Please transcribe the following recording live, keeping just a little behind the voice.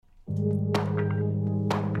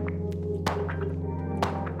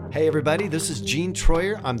Hey everybody, this is Gene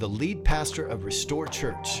Troyer. I'm the lead pastor of Restore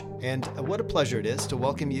Church, and what a pleasure it is to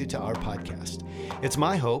welcome you to our podcast. It's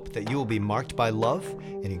my hope that you will be marked by love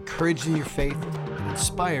and encouraged in your faith and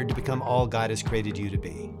inspired to become all God has created you to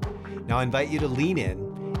be. Now I invite you to lean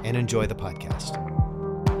in and enjoy the podcast.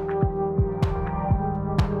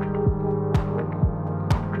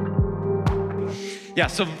 Yeah,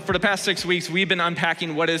 so for the past 6 weeks, we've been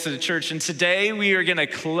unpacking what is a church, and today we are gonna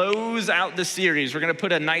close out the series. We're gonna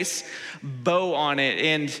put a nice bow on it,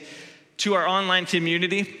 and to our online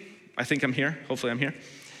community, I think I'm here, hopefully I'm here.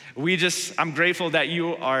 I'm grateful that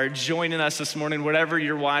you are joining us this morning, whatever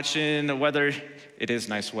you're watching, whether it is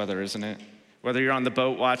nice weather, isn't it? Whether you're on the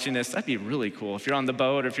boat watching this, that'd be really cool. If you're on the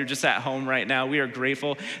boat or if you're just at home right now, we are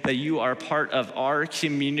grateful that you are part of our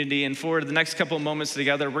community. And for the next couple of moments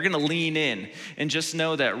together, we're gonna lean in and just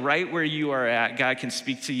know that right where you are at, God can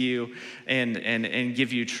speak to you and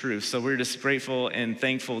give you truth. So we're just grateful and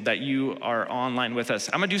thankful that you are online with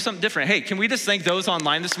us. I'm gonna do something different. Hey, can we just thank those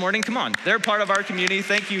online this morning? Come on, they're part of our community.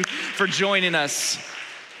 Thank you for joining us.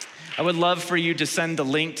 I would love for you to send the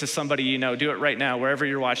link to somebody you know. Do it right now, wherever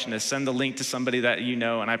you're watching this. Send the link to somebody that you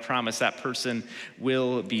know, and I promise that person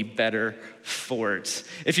will be better for it.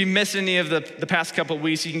 If you missed any of the past couple of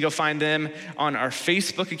weeks, you can go find them on our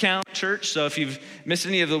Facebook account, church. So if you've missed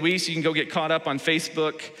any of the weeks, you can go get caught up on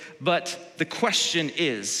Facebook. But the question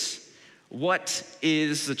is, what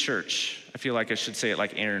is the church? I feel like I should say it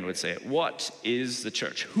like Aaron would say it. What is the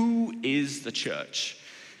church? Who is the church?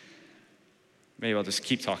 Maybe I'll just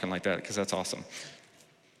keep talking like that because that's awesome.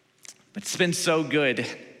 But it's been so good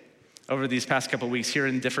over these past couple of weeks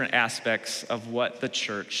hearing different aspects of what the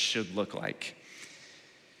church should look like.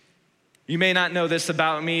 You may not know this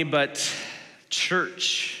about me, but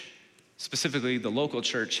church, specifically the local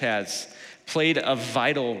church, has played a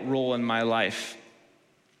vital role in my life.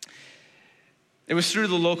 It was through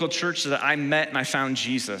the local church that I met and I found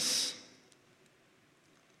Jesus.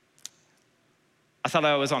 I thought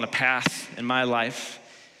I was on a path in my life,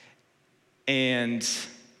 and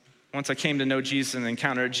once I came to know Jesus and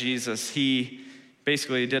encountered Jesus, he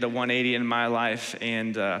basically did a 180 in my life,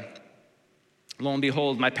 and lo and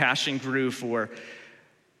behold, my passion grew for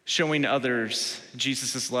showing others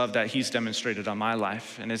Jesus' love that he's demonstrated on my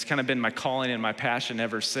life, and it's kind of been my calling and my passion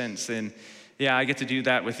ever since. And yeah, I get to do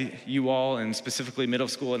that with you all, and specifically middle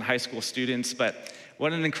school and high school students, but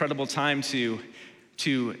what an incredible time to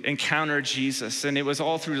encounter Jesus. And it was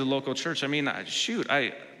all through the local church. I mean,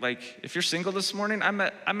 if you're single this morning, I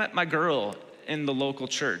met my girl in the local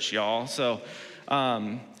church, y'all. So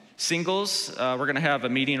singles, we're gonna have a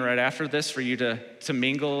meeting right after this for you to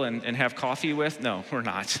mingle and have coffee with. No, we're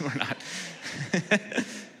not.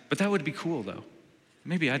 But that would be cool though.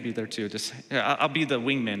 Maybe I'd be there too. I'll be the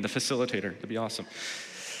wingman, the facilitator. That'd be awesome.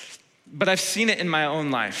 But I've seen it in my own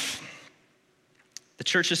life. The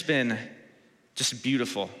church has been just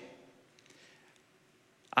beautiful.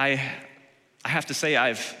 I have to say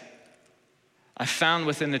I found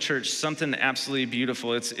within the church something absolutely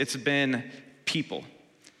beautiful. It's been people.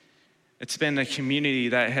 It's been a community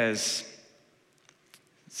that has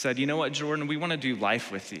said, you know what, Jordan, we want to do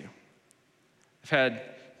life with you. I've had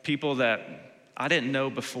people that I didn't know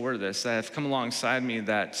before this that have come alongside me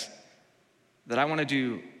that I want to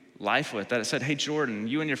do life with, that have said, hey, Jordan,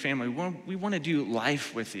 you and your family, we want to do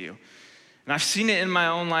life with you. And I've seen it in my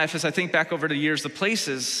own life as I think back over the years, the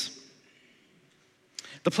places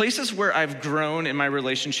where I've grown in my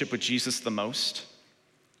relationship with Jesus the most,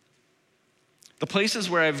 the places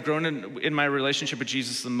where I've grown in my relationship with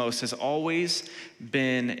Jesus the most has always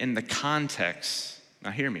been in the context, now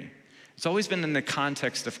hear me, it's always been in the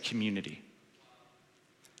context of community.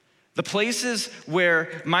 The places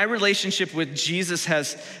where my relationship with Jesus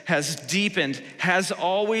has deepened has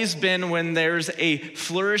always been when there's a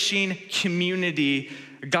flourishing community,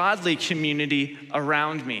 godly community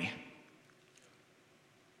around me.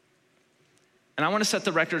 And I want to set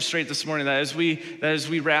the record straight this morning that as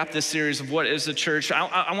we wrap this series of what is the church,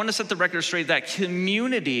 I want to set the record straight that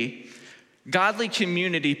community, godly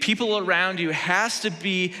community, people around you has to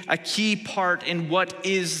be a key part in what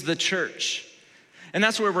is the church. And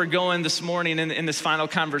that's where we're going this morning in this final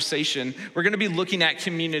conversation. We're gonna be looking at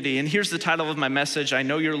community. And here's the title of my message. I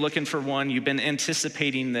know you're looking for one. You've been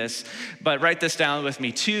anticipating this, but write this down with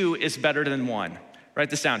me. 2 is better than 1. Write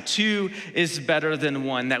this down. 2 is better than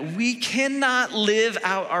 1. That we cannot live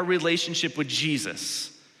out our relationship with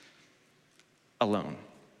Jesus alone.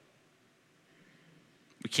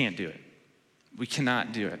 We can't do it. We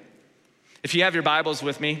cannot do it. If you have your Bibles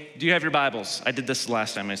with me, do you have your Bibles? I did this the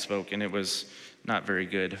last time I spoke and it was not very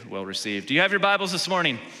good, well received. Do you have your Bibles this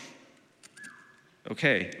morning?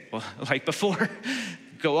 Okay, well, like before,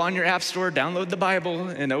 go on your app store, download the Bible,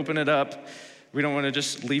 and open it up. We don't want to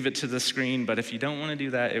just leave it to the screen, but if you don't want to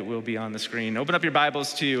do that, it will be on the screen. Open up your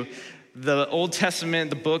Bibles to the Old Testament,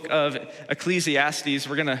 the book of Ecclesiastes.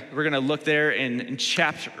 We're gonna look there in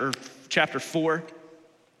chapter 4.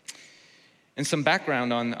 And some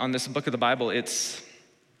background on this book of the Bible.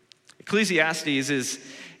 Ecclesiastes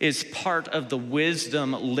is part of the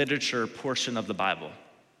wisdom literature portion of the Bible.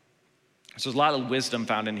 So there's a lot of wisdom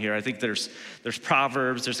found in here. I think there's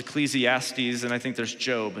Proverbs, there's Ecclesiastes, and I think there's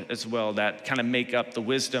Job as well that kind of make up the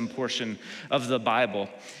wisdom portion of the Bible.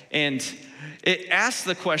 And it asks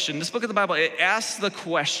the question, this book of the Bible, it asks the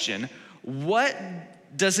question, what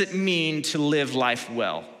does it mean to live life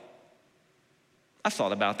well? I've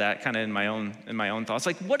thought about that kind of in my own thoughts.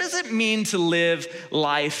 Like, what does it mean to live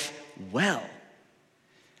life well?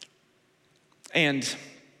 And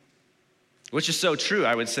which is so true,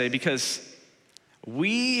 I would say, because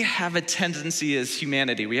we have a tendency as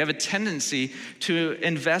humanity, we have a tendency to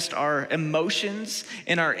invest our emotions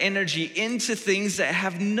and our energy into things that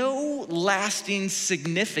have no lasting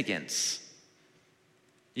significance.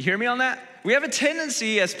 You hear me on that? We have a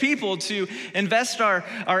tendency as people to invest our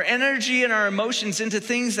energy and our emotions into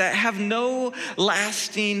things that have no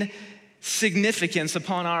lasting significance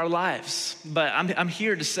upon our lives. But I'm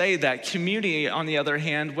here to say that community, on the other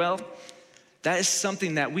hand, well, that is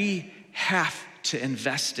something that we have to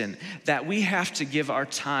invest in, that we have to give our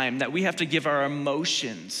time, that we have to give our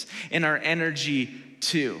emotions and our energy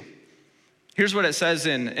to. Here's what it says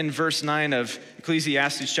in verse 9 of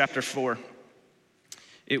Ecclesiastes chapter 4.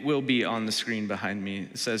 It will be on the screen behind me.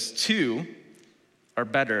 It says, 2 are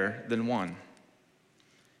better than 1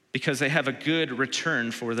 because they have a good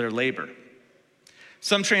return for their labor.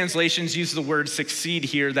 Some translations use the word succeed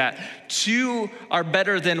here, that 2 are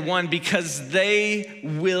better than 1 because they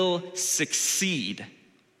will succeed.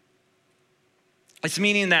 It's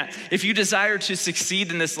meaning that if you desire to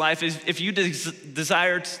succeed in this life, if you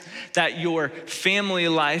desire that your family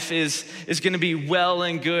life is going to be well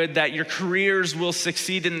and good, that your careers will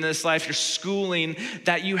succeed in this life, your schooling,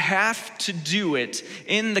 that you have to do it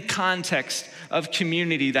in the context of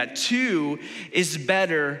community, that 2 is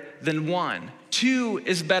better than 1. 2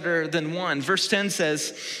 is better than 1. Verse 10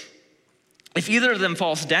 says, if either of them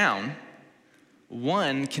falls down,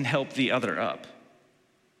 one can help the other up.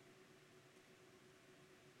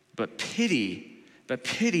 But pity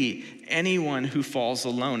anyone who falls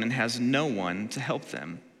alone and has no one to help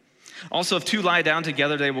them. Also, if 2 lie down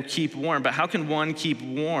together, they will keep warm. But how can one keep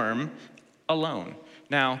warm alone?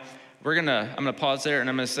 Now, I'm gonna pause there and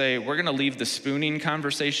I'm gonna say, we're gonna leave the spooning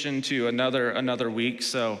conversation to another week.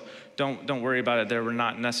 So don't worry about it there. We're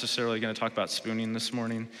not necessarily gonna talk about spooning this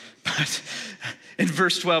morning. But in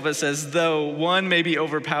verse 12, it says, though one may be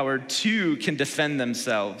overpowered, 2 can defend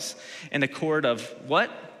themselves. In a cord of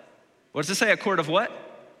what? What does it say? A cord of what?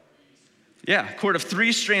 Yeah, a cord of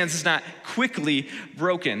 3 strands is not quickly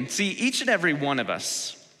broken. See, each and every one of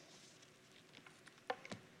us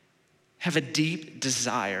have a deep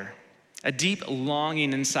desire, a deep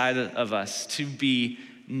longing inside of us to be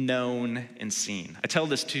known and seen. I tell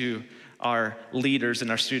this to our leaders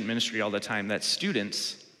in our student ministry all the time, that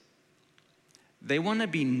students, they want to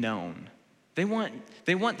be known. They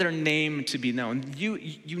want their name to be known. You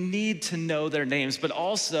need to know their names, but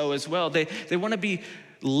also as well, they want to be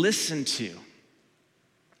listened to.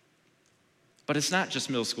 But it's not just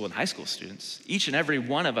middle school and high school students. Each and every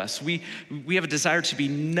one of us, we have a desire to be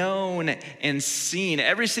known and seen.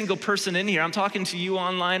 Every single person in here, I'm talking to you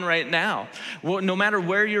online right now. Well, no matter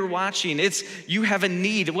where you're watching, you have a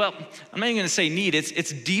need. Well, I'm not even gonna say need,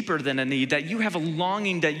 it's deeper than a need, that you have a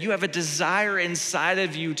longing, that you have a desire inside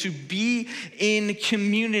of you to be in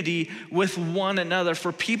community with one another,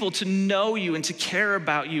 for people to know you and to care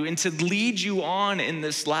about you and to lead you on in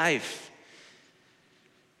this life.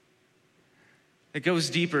 It goes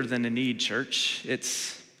deeper than a need, church.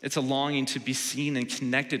 It's a longing to be seen and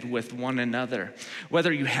connected with one another.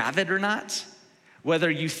 Whether you have it or not,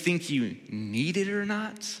 whether you think you need it or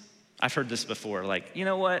not. I've heard this before, like, you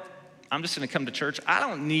know what? I'm just gonna come to church. I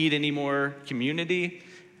don't need any more community.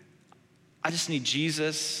 I just need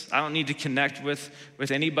Jesus. I don't need to connect with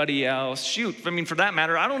anybody else. Shoot, I mean, for that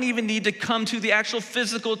matter, I don't even need to come to the actual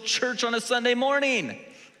physical church on a Sunday morning.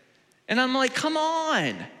 And I'm like, come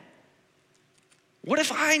on. What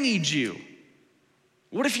if I need you?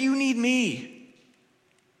 What if you need me?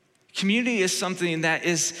 Community is something that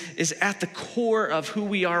is at the core of who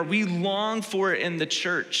we are. We long for it in the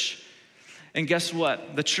church. And guess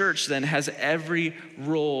what? The church then has every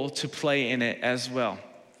role to play in it as well.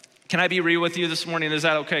 Can I be real with you this morning? Is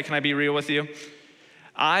that okay? Can I be real with you?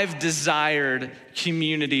 I've desired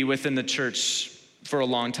community within the church for a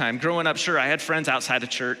long time. Growing up, sure, I had friends outside of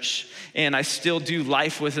church, and I still do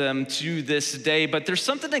life with them to this day, but there's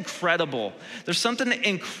something incredible. There's something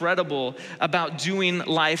incredible about doing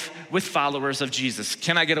life with followers of Jesus.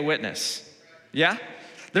 Can I get a witness? Yeah?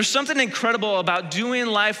 There's something incredible about doing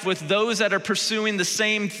life with those that are pursuing the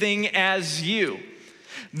same thing as you.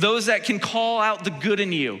 Those that can call out the good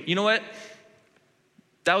in you. You know what?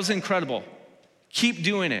 That was incredible. Keep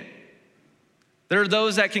doing it. There are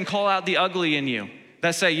those that can call out the ugly in you,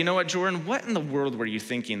 that say, you know what, Jordan, what in the world were you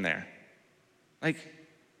thinking there? Like,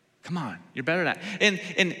 come on, you're better than that.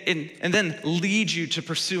 And then lead you to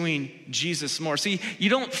pursuing Jesus more. See, you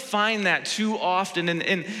don't find that too often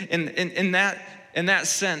in that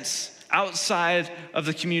sense outside of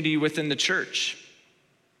the community within the church.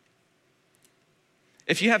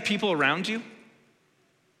 If you have people around you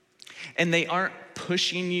and they aren't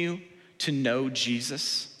pushing you to know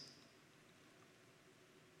Jesus,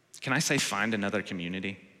 can I say find another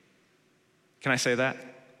community? Can I say that?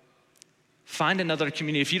 Find another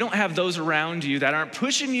community. If you don't have those around you that aren't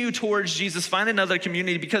pushing you towards Jesus, find another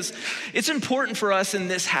community, because it's important for us in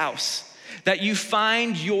this house that you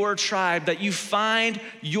find your tribe, that you find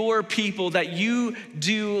your people that you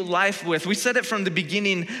do life with. We said it from the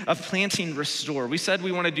beginning of planting Restore. We said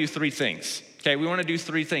we want to do three things. Okay, we want to do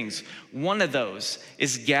three things. One of those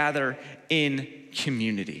is gather in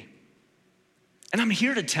community. And I'm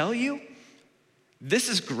here to tell you, this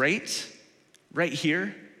is great right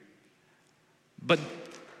here, but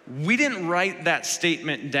we didn't write that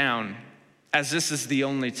statement down as this is the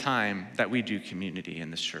only time that we do community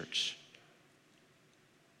in this church.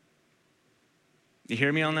 You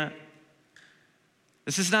hear me on that?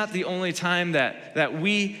 This is not the only time that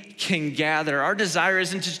we can gather. Our desire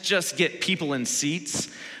isn't to just get people in seats.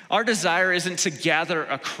 Our desire isn't to gather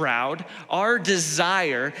a crowd. Our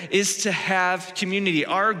desire is to have community.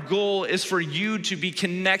 Our goal is for you to be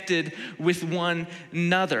connected with one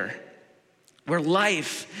another, where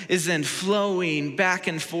life is then flowing back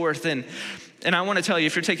and forth. And I want to tell you,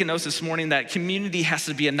 if you're taking notes this morning, that community has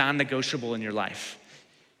to be a non-negotiable in your life.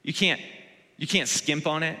 You can't skimp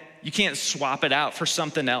on it. You can't swap it out for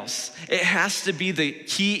something else. It has to be the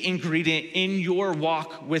key ingredient in your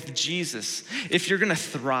walk with Jesus. If you're gonna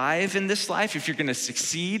thrive in this life, if you're gonna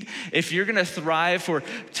succeed, if you're gonna thrive for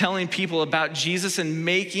telling people about Jesus and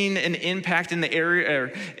making an impact in the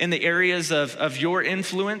areas of your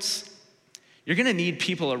influence, you're gonna need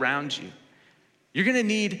people around you. You're gonna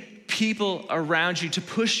need people around you to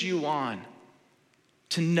push you on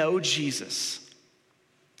to know Jesus.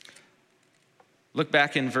 Look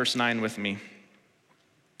back in verse 9 with me.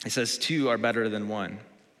 It says, 2 are better than 1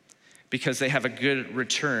 because they have a good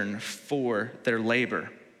return for their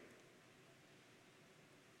labor.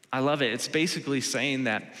 I love it. It's basically saying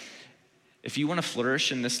that if you want to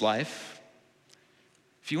flourish in this life,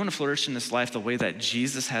 the way that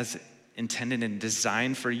Jesus has intended and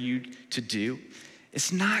designed for you to do,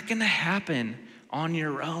 it's not gonna happen on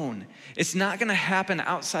your own. It's not gonna happen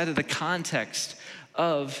outside of the context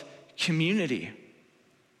of community.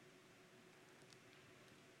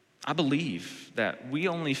 I believe that we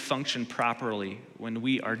only function properly when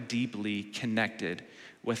we are deeply connected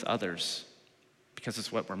with others, because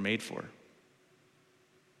it's what we're made for.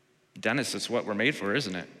 Dennis, it's what we're made for,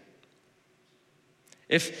 isn't it?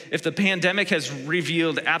 If the pandemic has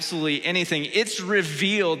revealed absolutely anything, it's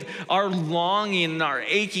revealed our longing and our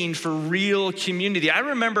aching for real community. I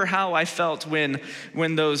remember how I felt when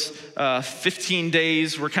those 15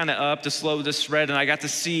 days were kind of up to slow the spread, and I got to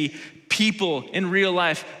see people in real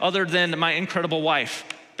life other than my incredible wife.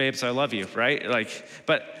 Babes, I love you, right?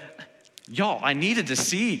 But y'all, I needed to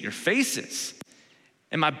see your faces.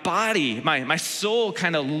 And my body, my soul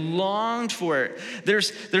kind of longed for it.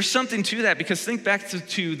 There's something to that, because think back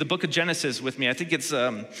to the book of Genesis with me. I think it's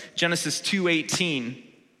Genesis 2:18,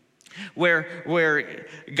 where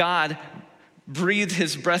God breathed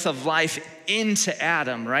his breath of life into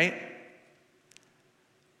Adam, right?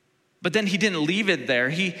 But then he didn't leave it there.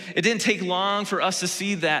 It didn't take long for us to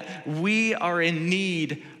see that we are in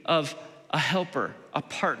need of a helper, a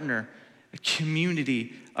partner, a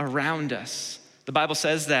community around us. The Bible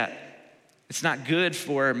says that it's not good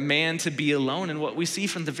for man to be alone, and what we see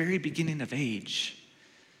from the very beginning of age,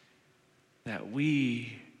 that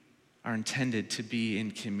we are intended to be in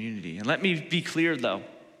community. And let me be clear though,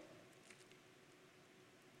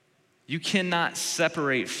 you cannot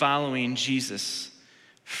separate following Jesus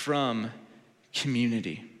from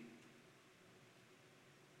community.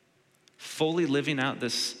 Fully living out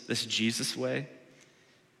this Jesus way,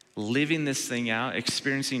 living this thing out,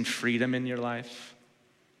 experiencing freedom in your life,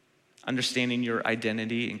 understanding your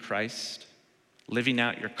identity in Christ, living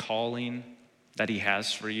out your calling that he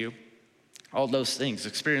has for you. All those things,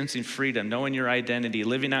 experiencing freedom, knowing your identity,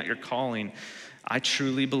 living out your calling, I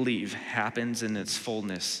truly believe happens in its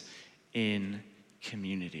fullness in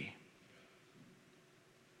community.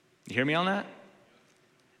 You hear me on that?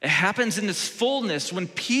 It happens in its fullness when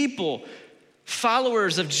people,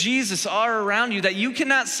 followers of Jesus, are around you, that you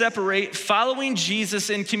cannot separate following Jesus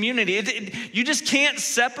in community. You just can't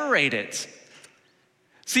separate it.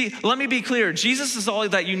 See, let me be clear. Jesus is all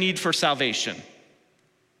that you need for salvation.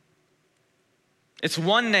 It's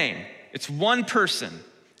one name. It's one person.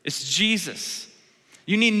 It's Jesus.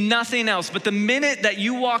 You need nothing else. But the minute that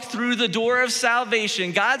you walk through the door of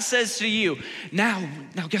salvation, God says to you, now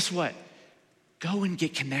guess what? Go and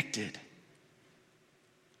get connected.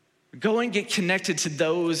 Go and get connected to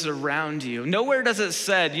those around you. Nowhere does it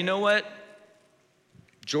said, you know what,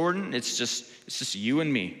 Jordan, it's just you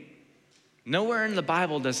and me. Nowhere in the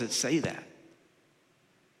Bible does it say that.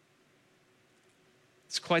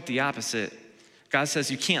 It's quite the opposite. God says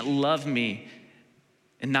you can't love me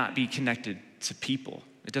and not be connected to people.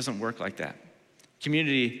 It doesn't work like that.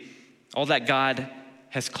 Community, all that God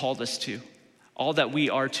has called us to, all that we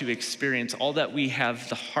are to experience, all that we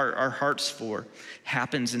have our hearts for,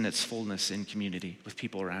 happens in its fullness in community with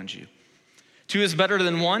people around you. 2 is better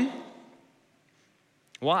than 1.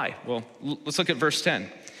 Why? Well, let's look at verse 10.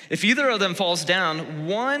 If either of them falls down,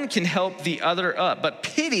 one can help the other up. But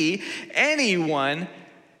pity anyone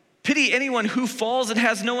who falls and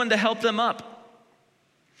has no one to help them up.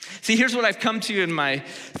 See, here's what I've come to in my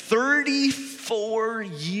 34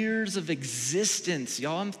 years of existence.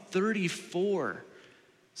 Y'all, I'm 34.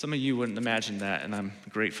 Some of you wouldn't imagine that, and I'm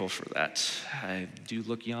grateful for that. I do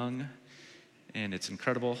look young, and it's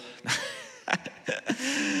incredible.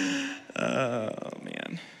 Oh,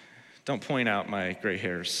 man. Don't point out my gray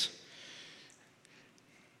hairs.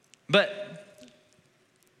 But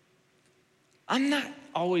I'm not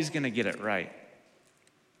always going to get it right.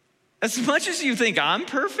 As much as you think I'm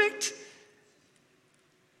perfect,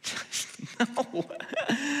 no.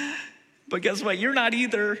 But guess what? You're not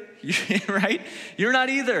either, right? You're not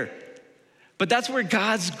either. But that's where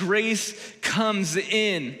God's grace comes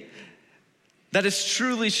in. That is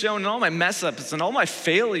truly shown in all my mess ups and all my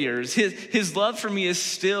failures. His love for me is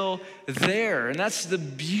still there, and that's the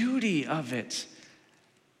beauty of it.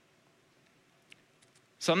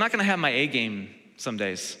 So I'm not gonna have my A game some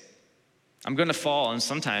days. I'm gonna fall, and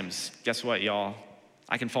sometimes, guess what, y'all?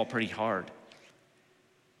 I can fall pretty hard.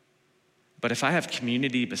 But if I have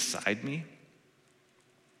community beside me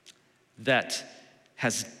that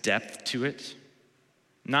has depth to it,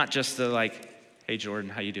 not just the like, hey Jordan,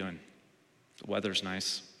 how you doing? The weather's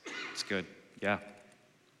nice, it's good, yeah.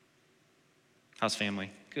 How's family?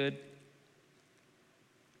 Good.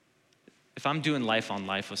 If I'm doing life on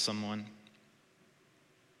life with someone,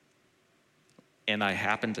 and I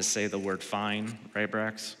happen to say the word fine, right,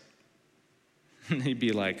 Brax? He'd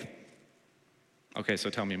be like, okay, so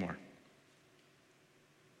tell me more.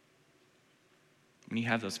 When you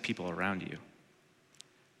have those people around you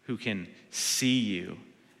who can see you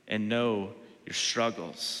and know your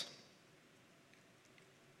struggles,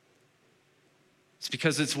 it's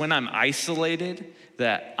because it's when I'm isolated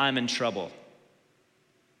that I'm in trouble.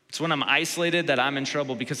 It's when I'm isolated that I'm in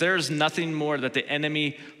trouble, because there is nothing more that the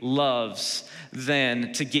enemy loves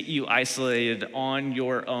than to get you isolated on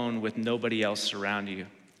your own with nobody else around you.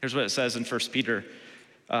 Here's what it says in 1 Peter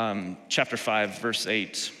chapter 5, verse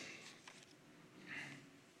 8.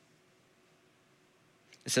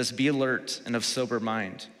 It says, be alert and of sober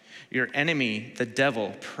mind. Your enemy, the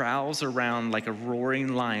devil, prowls around like a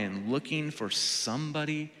roaring lion looking for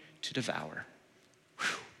somebody to devour.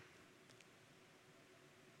 Whew.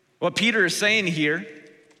 What Peter is saying here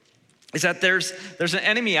is that there's an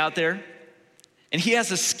enemy out there, and he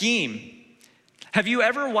has a scheme. Have you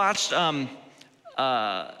ever watched a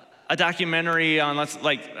documentary on what's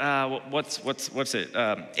it?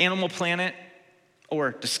 Animal Planet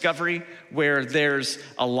or Discovery, where there's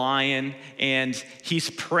a lion and he's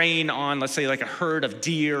preying on, let's say, like a herd of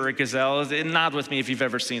deer or a gazelle? Nod with me if you've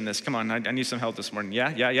ever seen this. Come on, I need some help this morning.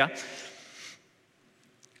 Yeah.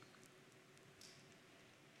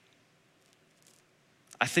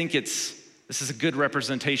 I think this is a good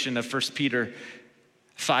representation of 1 Peter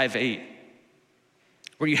 5:8,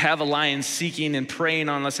 where you have a lion seeking and preying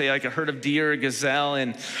on, let's say, like a herd of deer or gazelle,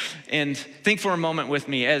 and think for a moment with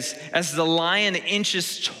me, as the lion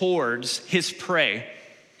inches towards his prey,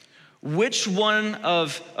 which one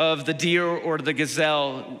of the deer or the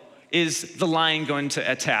gazelle is the lion going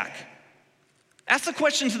to attack? Ask the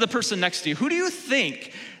question to the person next to you. Who do you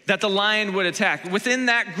think that the lion would attack within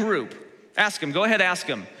that group? Ask him, go ahead, ask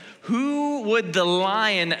him. who would the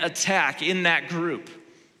lion attack in that group?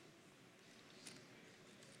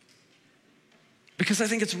 Because I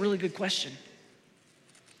think it's a really good question.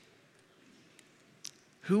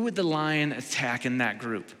 Who would the lion attack in that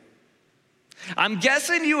group? I'm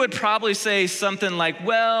guessing you would probably say something like,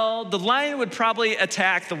 well, the lion would probably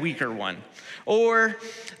attack the weaker one. Or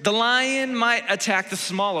the lion might attack the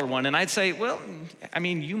smaller one. And I'd say, well, I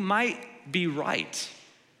mean, you might be right.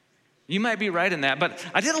 You might be right in that. But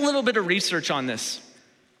I did a little bit of research on this.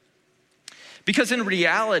 Because in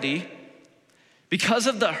reality, because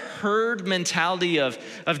of the herd mentality of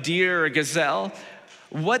deer or gazelle,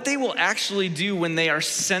 what they will actually do when they are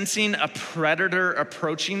sensing a predator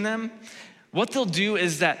approaching them, what they'll do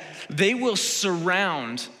is that they will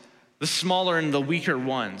surround the smaller and the weaker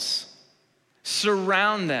ones.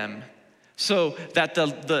 Surround them so that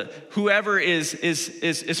the whoever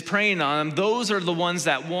is preying on them, those are the ones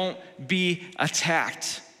that won't be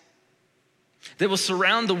attacked. They will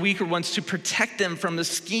surround the weaker ones to protect them from the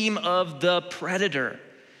scheme of the predator.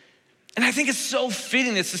 And I think it's so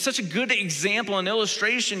fitting. It's such a good example and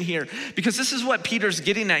illustration here because this is what Peter's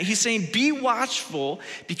getting at. He's saying, be watchful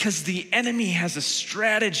because the enemy has a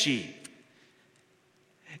strategy.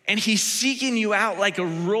 And he's seeking you out like a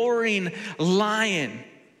roaring lion.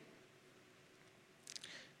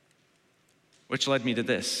 Which led me to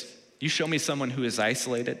this. You show me someone who is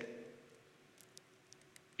isolated.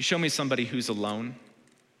 You show me somebody who's alone.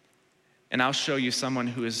 And I'll show you someone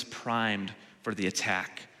who is primed for the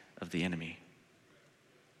attack of the enemy.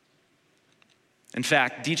 In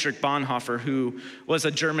fact, Dietrich Bonhoeffer, who was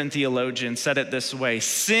a German theologian, said it this way: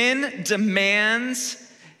 sin demands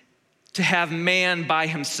to have man by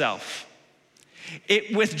himself.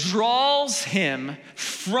 It withdraws him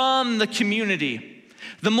from the community.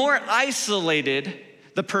 The more isolated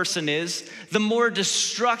the person is, the more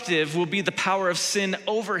destructive will be the power of sin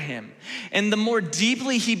over him. And the more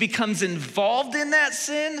deeply he becomes involved in that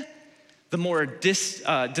sin, the more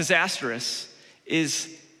disastrous is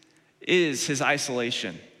his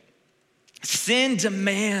isolation. Sin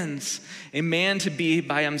demands a man to be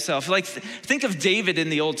by himself. Like, think of David in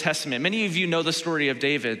the Old Testament. Many of you know the story of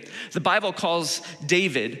David. The Bible calls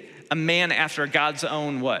David a man after God's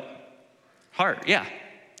own what? Heart, yeah.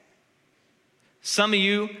 Some of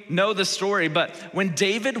you know the story, but when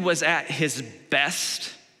David was at his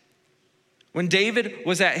best,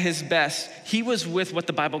 he was with what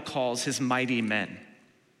the Bible calls his mighty men,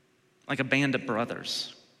 like a band of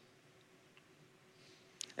brothers.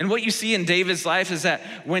 And what you see in David's life is that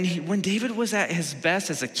when David was at his best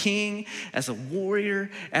as a king, as a warrior,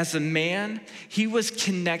 as a man, he was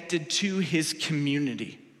connected to his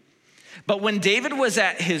community. But when David was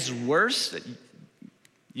at his worst,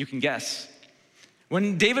 you can guess.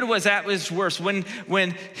 When David was at his worst, when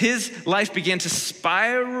his life began to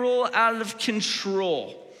spiral out of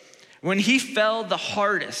control, when he fell the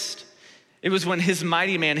hardest, it was when his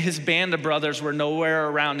mighty man, his band of brothers were nowhere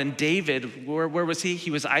around. And David, where was he? He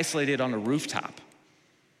was isolated on a rooftop,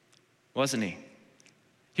 wasn't he?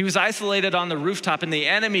 He was isolated on the rooftop and the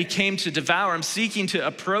enemy came to devour him, seeking to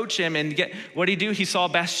approach him and what did he do? He saw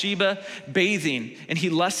Bathsheba bathing and he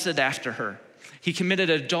lusted after her. He committed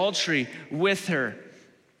adultery with her.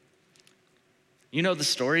 You know the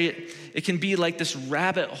story. It can be like this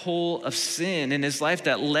rabbit hole of sin in his life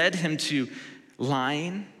that led him to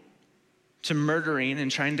lying, to murdering, and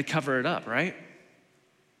trying to cover it up, right?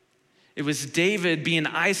 It was David being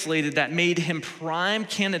isolated that made him prime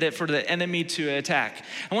candidate for the enemy to attack.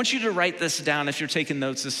 I want you to write this down if you're taking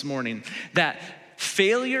notes this morning, that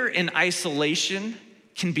failure in isolation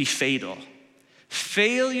can be fatal.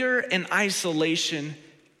 Failure in isolation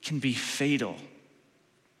can be fatal.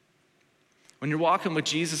 When you're walking with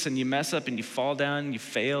Jesus and you mess up and you fall down, you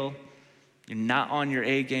fail, you're not on your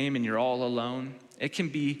A game and you're all alone, it can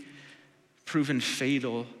be proven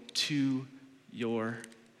fatal to your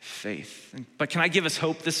faith. But can I give us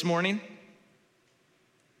hope this morning?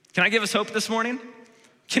 Can I give us hope this morning?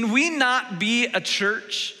 Can we not be a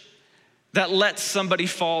church that lets somebody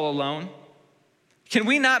fall alone? Can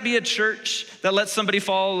we not be a church that lets somebody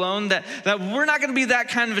fall alone? That we're not gonna be that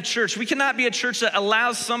kind of a church. We cannot be a church that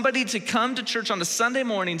allows somebody to come to church on a Sunday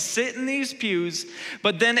morning, sit in these pews,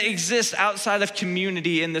 but then exist outside of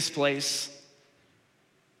community in this place.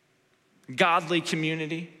 Godly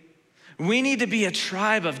community. We need to be a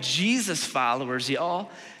tribe of Jesus followers, y'all.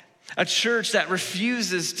 A church that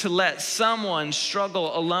refuses to let someone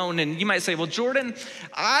struggle alone. And you might say, well, Jordan,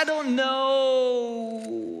 I don't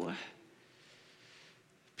know.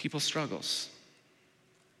 People struggles.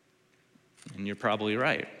 And you're probably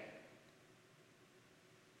right.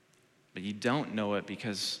 But you don't know it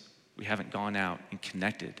because we haven't gone out and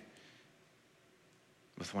connected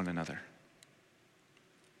with one another.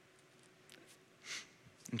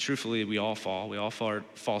 And truthfully, we all fall. We all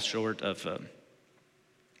fall short of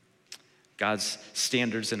God's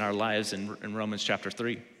standards in our lives in Romans chapter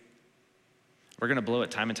 3. We're going to blow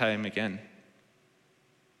it time and time again.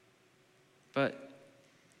 But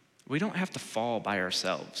we don't have to fall by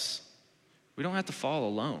ourselves. We don't have to fall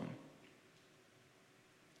alone.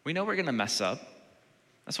 We know we're going to mess up.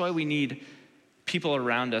 That's why we need people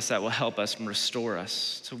around us that will help us and restore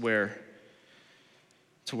us to where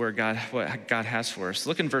what God has for us.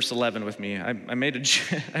 Look in verse 11 with me. I made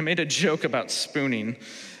a joke about spooning,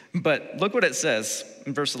 but look what it says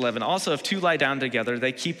in verse 11. Also, if two lie down together,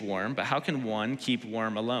 they keep warm, but how can one keep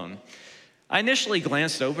warm alone? I initially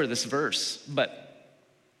glanced over this verse, but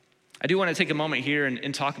I do want to take a moment here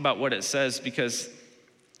and talk about what it says, because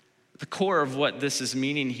the core of what this is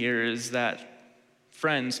meaning here is that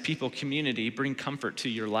friends, people, community bring comfort to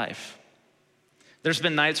your life. There's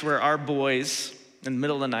been nights where our boys, in the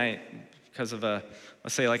middle of the night, because of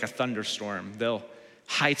let's say like a thunderstorm, they'll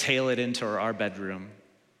hightail it into our bedroom.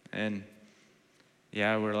 And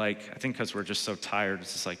yeah, we're like, I think because we're just so tired,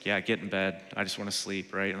 it's just like, yeah, get in bed. I just want to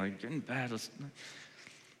sleep, right? I'm like, get in bed.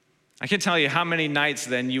 I can't tell you how many nights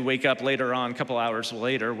then you wake up later on, a couple hours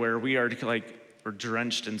later, where we're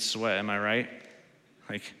drenched in sweat, am I right?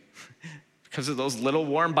 Like, because of those little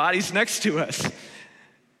warm bodies next to us.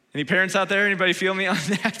 Any parents out there? Anybody feel me on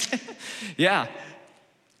that? Yeah.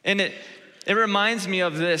 And it reminds me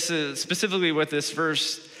of this, specifically with this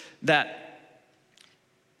verse, that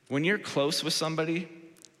when you're close with somebody,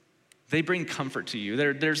 they bring comfort to you.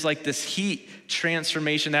 There's like this heat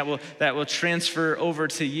transformation that will transfer over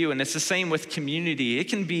to you. And it's the same with community. It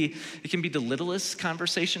can be the littlest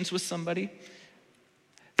conversations with somebody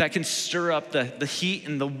that can stir up the heat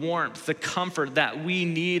and the warmth, the comfort that we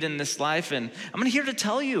need in this life. And I'm here to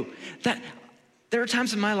tell you that there are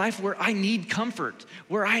times in my life where I need comfort,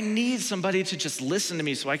 where I need somebody to just listen to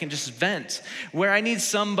me so I can just vent, where I need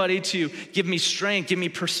somebody to give me strength, give me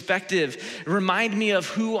perspective, remind me of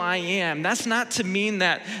who I am. That's not to mean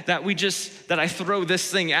that I throw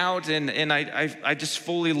this thing out and I just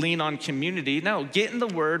fully lean on community. No, get in the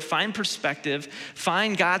Word, find perspective,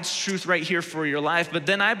 find God's truth right here for your life. But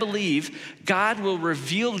then I believe God will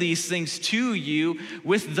reveal these things to you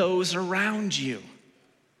with those around you.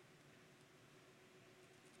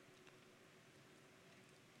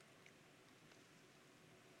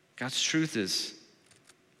 God's truth is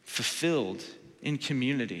fulfilled in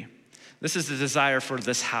community. This is the desire for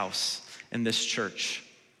this house and this church.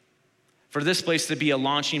 For this place to be a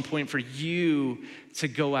launching point for you to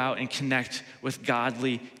go out and connect with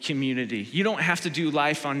godly community. You don't have to do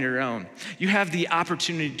life on your own. You have the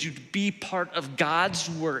opportunity to be part of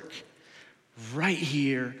God's work right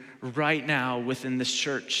here, right now within this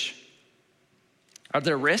church. Are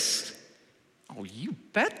there risks? Oh, you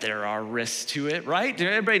bet there are risks to it, right?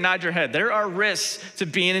 Everybody nod your head. There are risks to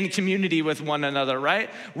being in community with one another, right?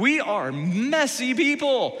 We are messy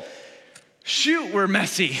people. Shoot, we're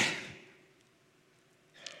messy.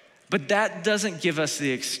 But that doesn't give us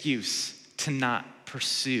the excuse to not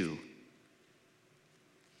pursue.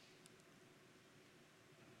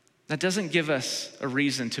 That doesn't give us a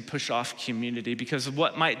reason to push off community because of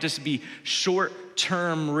what might just be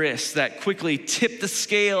short-term risks that quickly tip the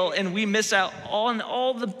scale and we miss out on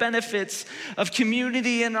all the benefits of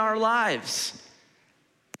community in our lives.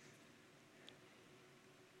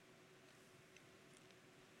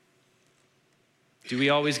 Do we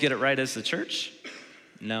always get it right as the church?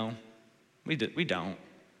 No, we don't.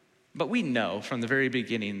 But we know from the very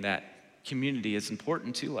beginning that community is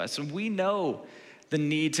important to us, and we know the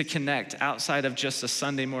need to connect outside of just a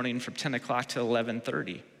Sunday morning from 10 o'clock to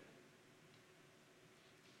 11:30.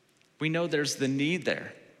 We know there's the need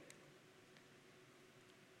there.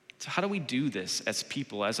 So how do we do this as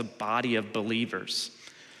people, as a body of believers?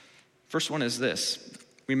 First one is this.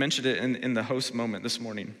 We mentioned it in the host moment this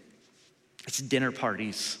morning. It's dinner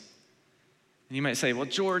parties. And you might say, well,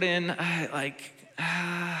 Jordan,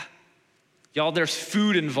 y'all, there's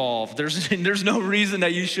food involved. There's no reason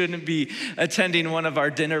that you shouldn't be attending one of our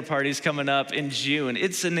dinner parties coming up in June.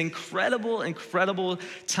 It's an incredible, incredible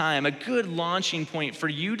time, a good launching point for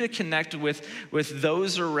you to connect with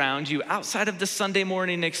those around you outside of the Sunday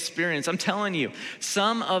morning experience. I'm telling you,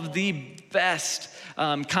 some of the best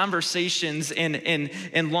conversations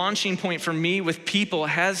and launching point for me with people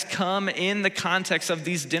has come in the context of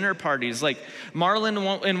these dinner parties. Like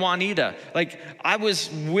Marlon and Juanita, like I was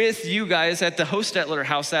with you guys at the Hostetler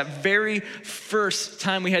house that very first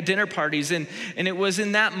time we had dinner parties, and it was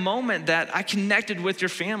in that moment that I connected with your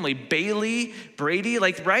family. Bailey, Brady,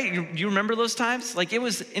 like, right? You remember those times? Like, it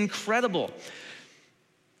was incredible.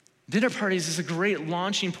 Dinner parties is a great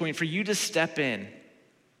launching point for you to step in.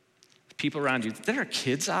 People around you, there are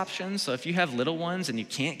kids options. So if you have little ones and you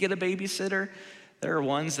can't get a babysitter, there are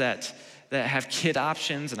ones that have kid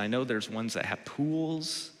options. And I know there's ones that have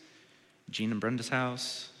pools. Gene and Brenda's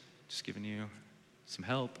house, just giving you some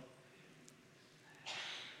help.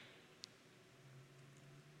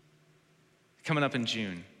 Coming up in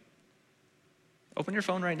June. Open your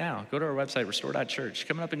phone right now. Go to our website, restore.church.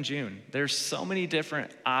 Coming up in June. There's so many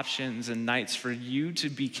different options and nights for you to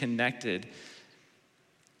be connected.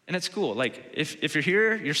 And it's cool. Like, if you're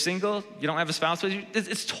here, you're single, you don't have a spouse with you,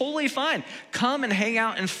 it's totally fine. Come and hang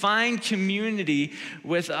out and find community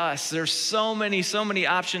with us. There's so many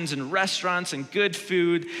options and restaurants and good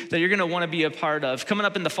food that you're gonna wanna be a part of. Coming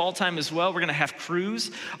up in the fall time as well, we're gonna have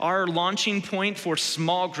Cruise, our launching point for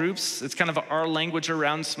small groups. It's kind of our language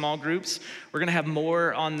around small groups. We're gonna have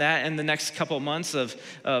more on that in the next couple of months of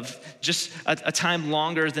just a time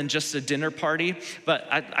longer than just a dinner party. But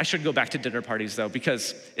I should go back to dinner parties though,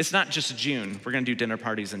 because it's not just June. We're gonna do dinner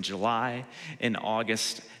parties in July, in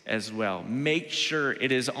August as well. Make sure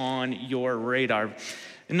it is on your radar.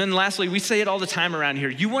 And then lastly, we say it all the time around here.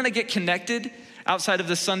 You wanna get connected outside of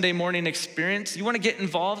the Sunday morning experience? You wanna get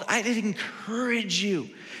involved? I'd encourage you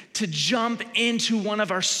to jump into one of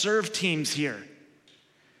our serve teams here.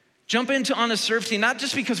 Jump on a serve team, not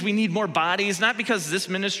just because we need more bodies, not because this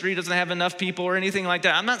ministry doesn't have enough people or anything like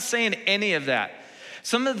that. I'm not saying any of that.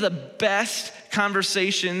 Some of the best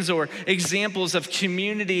conversations or examples of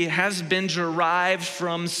community has been derived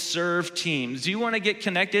from serve teams. Do you want to get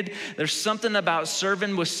connected? There's something about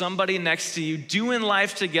serving with somebody next to you, doing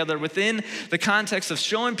life together within the context of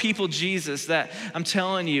showing people Jesus that I'm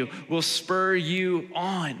telling you will spur you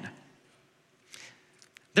on.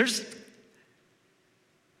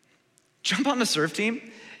 Jump on a serve team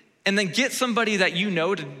and then get somebody that you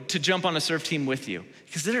know to jump on a serve team with you.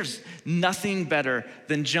 Because there's nothing better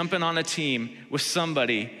than jumping on a team with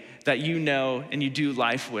somebody that you know and you do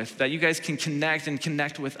life with, that you guys can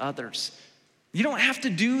connect with others. You don't have to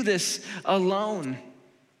do this alone.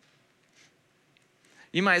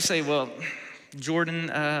 You might say, well,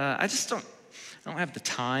 Jordan, I don't have the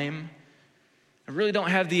time. I really don't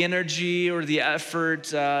have the energy or the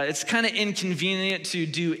effort. It's kind of inconvenient to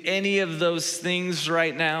do any of those things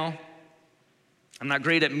right now. I'm not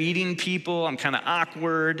great at meeting people. I'm kind of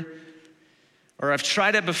awkward. Or I've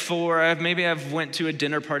tried it before. Maybe I've went to a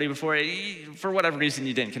dinner party before. For whatever reason,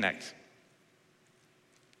 you didn't connect.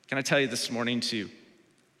 Can I tell you this morning to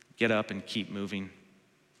get up and keep moving,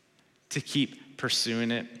 to keep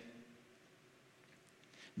pursuing it?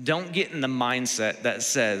 Don't get in the mindset that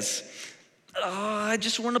says, I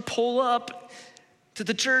just want to pull up to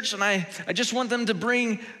the church and I just want them to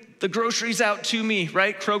bring the groceries out to me,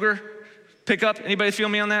 right? Kroger, pick up. Anybody feel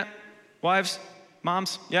me on that? Wives,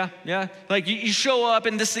 moms, yeah. Like you show up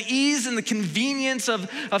and this the ease and the convenience of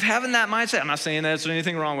having that mindset. I'm not saying there's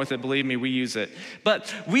anything wrong with it. Believe me, we use it.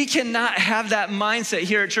 But we cannot have that mindset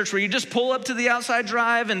here at church where you just pull up to the outside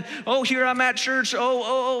drive and, here I'm at church.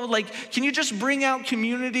 Like, can you just bring out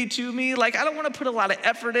community to me? Like, I don't want to put a lot of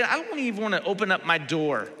effort in. I don't even want to open up my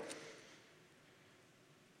door.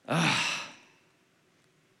 We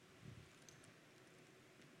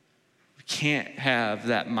can't have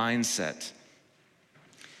that mindset.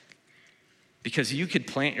 Because you could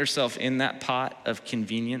plant yourself in that pot of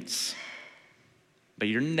convenience, but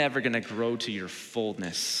you're never gonna grow to your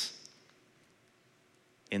fullness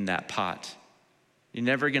in that pot. You're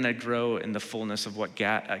never gonna grow in the fullness of what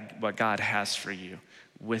God has for you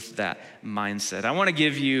with that mindset. I wanna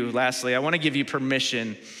give you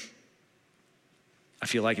permission. I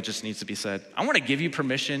feel like it just needs to be said. I wanna give you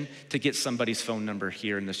permission to get somebody's phone number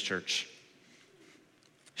here in this church.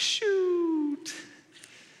 Shoot.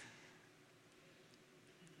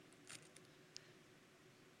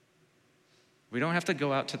 We don't have to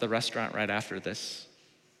go out to the restaurant right after this.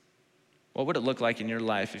 What would it look like in your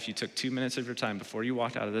life if you took 2 minutes of your time before you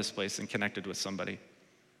walked out of this place and connected with somebody?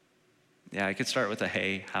 Yeah, I could start with a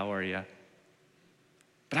hey, how are you?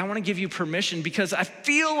 But I want to give you permission because I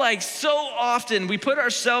feel like so often we put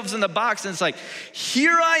ourselves in the box and it's like,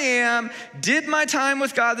 here I am, did my time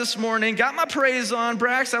with God this morning, got my praise on,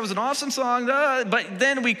 Brax, that was an awesome song, but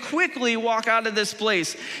then we quickly walk out of this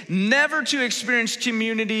place, never to experience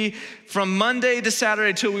community from Monday to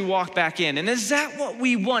Saturday till we walk back in. And is that what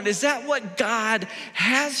we want? Is that what God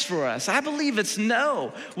has for us? I believe it's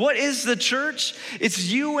no. What is the church? It's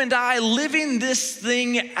you and I living this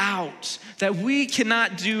thing out, that we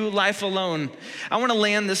cannot do life alone. I want to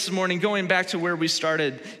land this morning going back to where we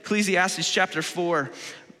started. Ecclesiastes chapter 4,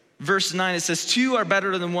 verse 9, it says, 2 are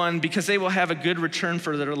better than one because they will have a good return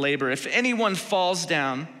for their labor. If anyone falls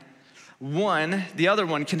down, the other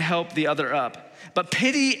one can help the other up. But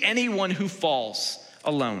pity anyone who falls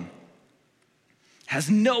alone, has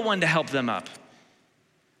no one to help them up.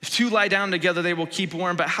 If two lie down together, they will keep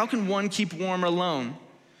warm, but how can one keep warm alone?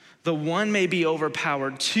 The one may be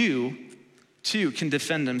overpowered, two can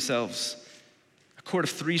defend themselves. A cord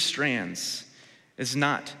of 3 strands is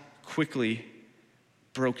not quickly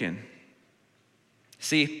broken.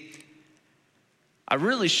 See, I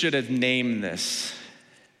really should have named this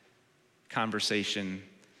conversation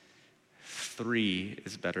 3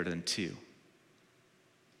 is better than 2,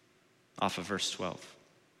 off of verse 12.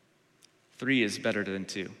 3 is better than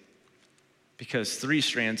 2, because 3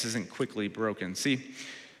 strands isn't quickly broken. See,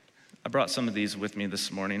 I brought some of these with me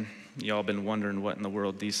this morning. Y'all been wondering what in the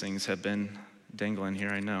world these things have been dangling here.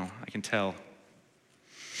 I know, I can tell.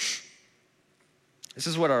 This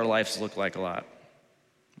is what our lives look like a lot.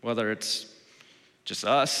 Whether it's just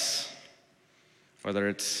us, whether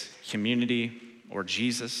it's community or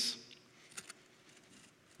Jesus.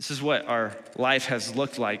 This is what our life has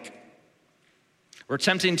looked like. We're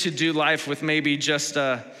attempting to do life with maybe just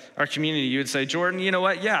our community. You would say, Jordan, you know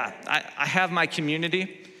what? Yeah, I have my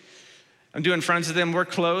community. I'm doing friends with them. We're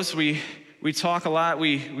close. We talk a lot.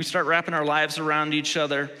 We start wrapping our lives around each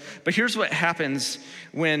other. But here's what happens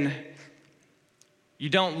when you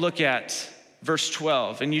don't look at verse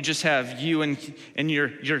 12 and you just have you and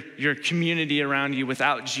your community around you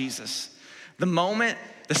without Jesus. The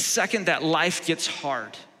second that life gets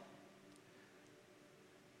hard,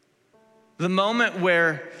 the moment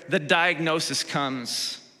where the diagnosis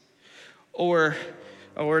comes, or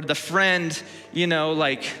the friend,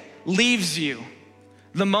 leaves you,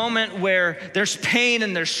 the moment where there's pain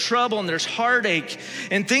and there's trouble and there's heartache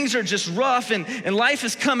and things are just rough and life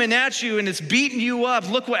is coming at you and it's beating you up,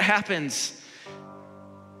 look what happens.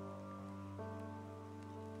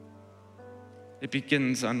 It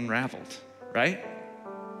begins unraveled, right?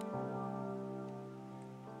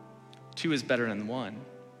 2 is better than 1.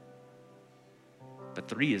 But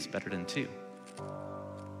 3 is better than 2.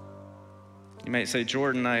 You might say,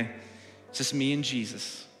 Jordan, it's just me and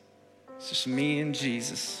Jesus. It's just me and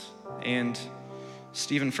Jesus and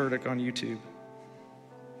Stephen Furtick on YouTube.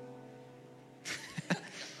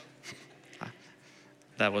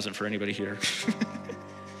 That wasn't for anybody here.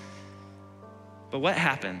 But what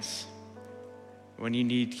happens when you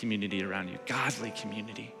need community around you? Godly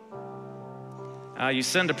community. You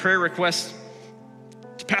send a prayer request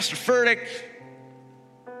to Pastor Furtick.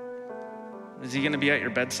 Is he going to be at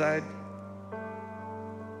your bedside?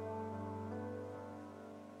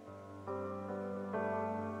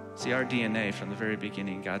 See, our DNA from the very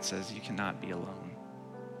beginning, God says you cannot be alone.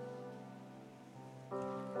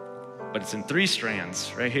 But it's in 3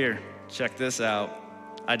 strands right here. Check this out.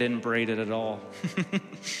 I didn't braid it at all.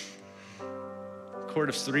 A cord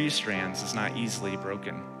of 3 strands is not easily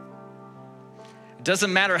broken. It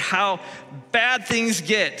doesn't matter how bad things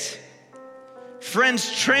get.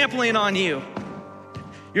 Friends trampling on you.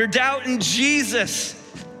 You're doubting Jesus.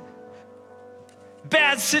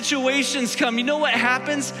 Bad situations come. You know what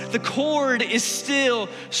happens? The cord is still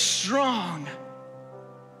strong.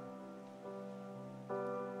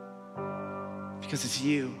 Because it's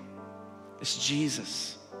you. It's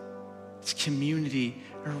Jesus. It's community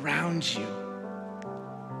around you.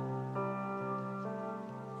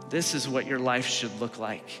 This is what your life should look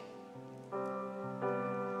like.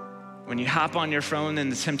 When you hop on your phone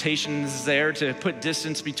and the temptation is there to put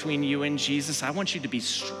distance between you and Jesus, I want you to be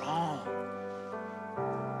strong.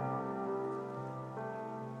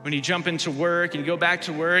 When you jump into work and you go back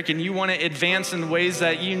to work and you want to advance in ways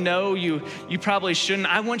that you probably shouldn't,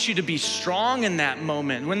 I want you to be strong in that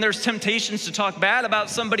moment. When there's temptations to talk bad about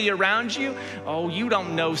somebody around you, oh, you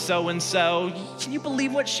don't know so-and-so. Can you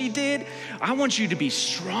believe what she did? I want you to be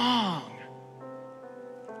strong.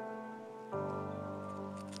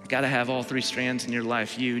 Got to have all 3 strands in your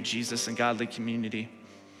life, you, Jesus, and godly community.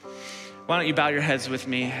 Why don't you bow your heads with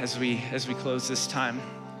me as we close this time?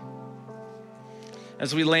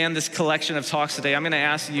 As we land this collection of talks today, I'm going to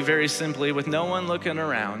ask you very simply, with no one looking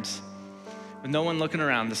around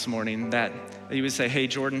this morning, that you would say, hey,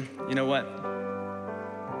 Jordan, you know what?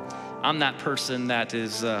 I'm that person that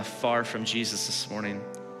is far from Jesus this morning.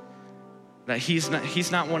 That he's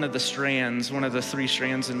not one of the 3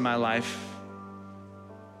 strands in my life.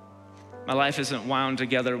 My life isn't wound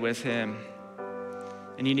together with him.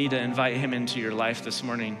 And you need to invite him into your life this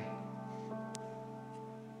morning.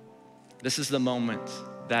 This is the moment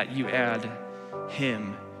that you add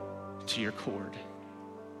him to your cord.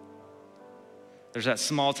 There's that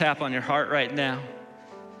small tap on your heart right now.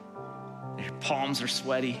 Your palms are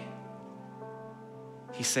sweaty.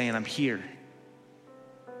 He's saying, I'm here.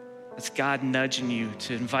 That's God nudging you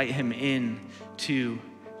to invite him in to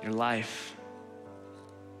your life.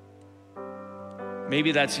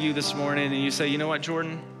 Maybe that's you this morning and you say, you know what,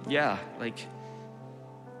 Jordan? Yeah,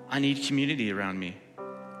 I need community around me.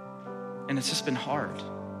 And it's just been hard.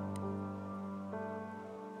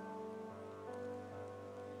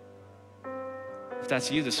 If that's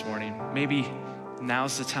you this morning, maybe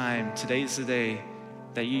now's the time, today's the day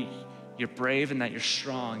that you're brave and that you're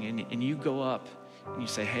strong and you go up and you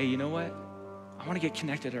say, hey, you know what? I want to get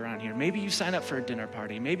connected around here. Maybe you sign up for a dinner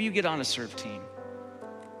party. Maybe you get on a serve team.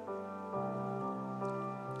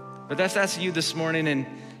 But that's you this morning and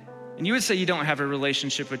you would say you don't have a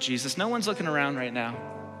relationship with Jesus. No one's looking around right now.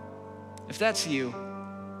 If that's you,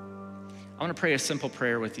 I want to pray a simple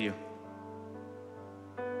prayer with you.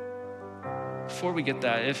 Before we get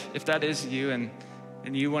that, if that is you and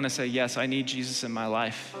you want to say, yes, I need Jesus in my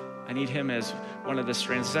life. I need him as one of the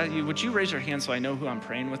strands. Is that you? Would you raise your hand so I know who I'm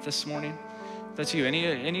praying with this morning? If that's you.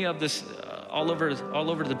 Any of this all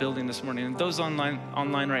over the building this morning, and those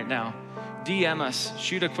online right now, DM us,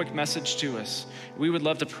 shoot a quick message to us. We would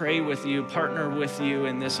love to pray with you, partner with you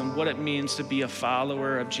in this and what it means to be a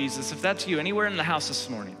follower of Jesus. If that's you, anywhere in the house this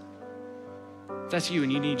morning, if that's you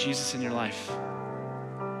and you need Jesus in your life,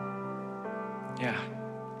 yeah.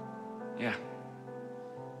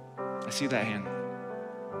 I see that hand.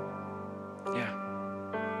 Yeah.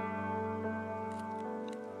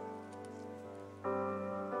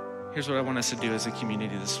 Here's what I want us to do as a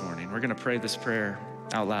community this morning. We're going to pray this prayer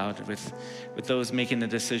out loud with those making the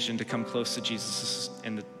decision to come close to Jesus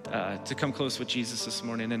and to come close with Jesus this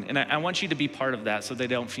morning. And I want you to be part of that so they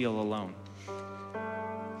don't feel alone.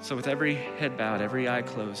 So with every head bowed, every eye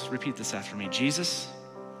closed, repeat this after me. Jesus,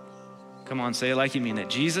 come on, say it like you mean it.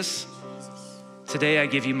 Jesus, today I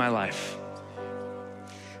give you my life.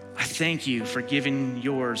 I thank you for giving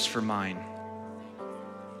yours for mine.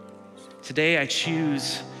 Today I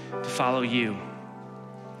choose to follow you.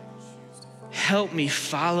 Help me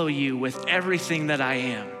follow you with everything that I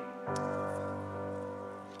am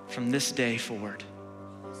from this day forward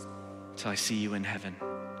till I see you in heaven.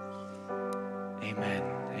 Amen.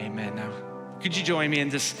 Amen. Now, could you join me in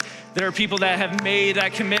this? There are people that have made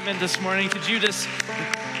that commitment this morning. Could you just,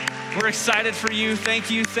 we're excited for you.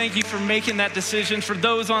 Thank you. Thank you for making that decision. For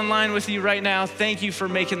those online with you right now, thank you for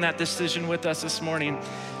making that decision with us this morning.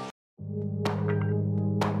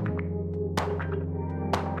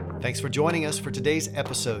 Thanks for joining us for today's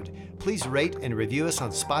episode. Please rate and review us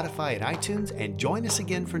on Spotify and iTunes and join us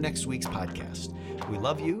again for next week's podcast. We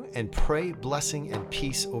love you and pray blessing and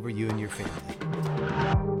peace over you and your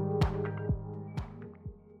family.